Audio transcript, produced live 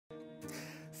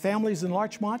Families in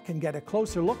Larchmont can get a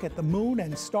closer look at the moon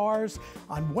and stars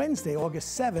on Wednesday,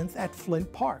 August 7th at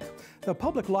Flint Park. The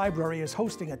public library is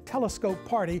hosting a telescope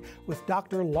party with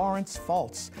Dr. Lawrence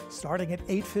Fultz, starting at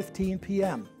 8:15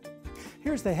 p.m.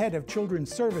 Here's the head of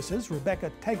Children's Services,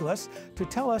 Rebecca Teglis, to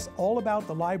tell us all about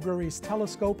the library's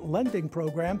telescope lending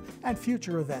program and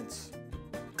future events.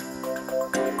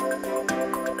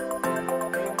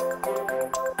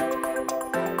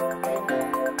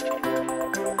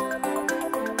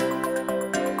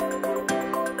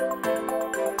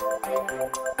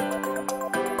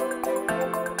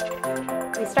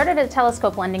 We started a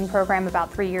telescope lending program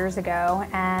about 3 years ago,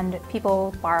 and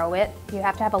people borrow it. You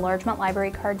have to have a Larchmont library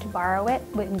card to borrow it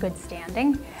in good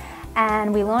standing.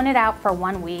 And we loan it out for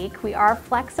 1 week. We are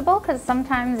flexible because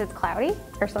sometimes it's cloudy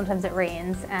or sometimes it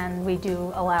rains, and we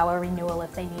do allow a renewal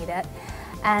if they need it.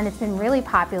 And it's been really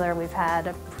popular. We've had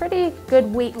a pretty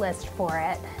good wait list for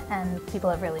it, and people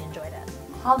have really enjoyed it.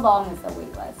 How long is the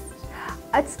wait list?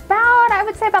 It's about, I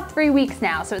would say about 3 weeks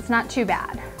now, so it's not too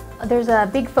bad. There's a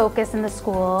big focus in the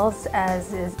schools,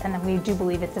 and we do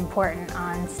believe it's important,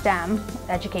 on STEM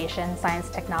education, science,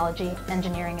 technology,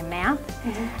 engineering, and math.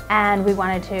 And we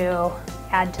wanted to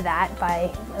add to that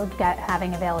by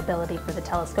having availability for the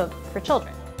telescope for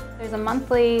children. There's a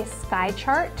monthly sky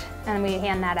chart, and we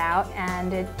hand that out,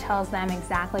 and it tells them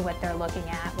exactly what they're looking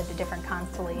at with the different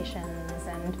constellations,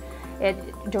 and it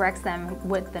directs them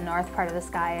what the north part of the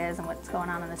sky is and what's going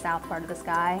on in the south part of the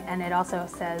sky. And it also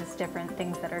says different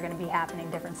things that are going to be happening,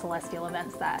 different celestial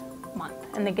events that month,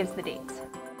 and it gives the dates.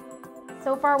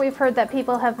 So far we've heard that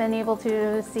people have been able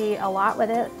to see a lot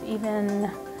with it, even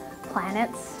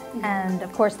planets, and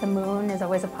of course the moon is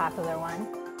always a popular one.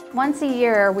 Once a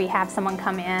year we have someone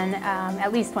come in,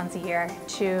 at least once a year,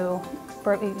 to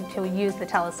use the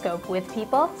telescope with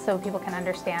people so people can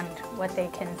understand what they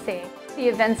can see. The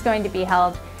event's going to be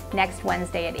held next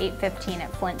Wednesday at 8:15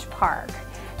 at Flint Park,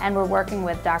 and we're working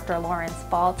with Dr. Lawrence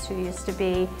Fultz, who used to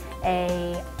be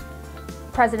a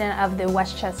president of the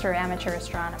Westchester Amateur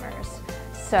Astronomers.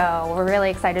 So we're really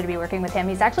excited to be working with him.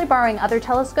 He's actually borrowing other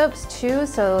telescopes too,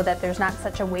 so that there's not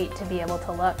such a wait to be able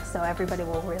to look, so everybody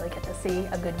will really get to see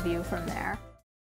a good view from there.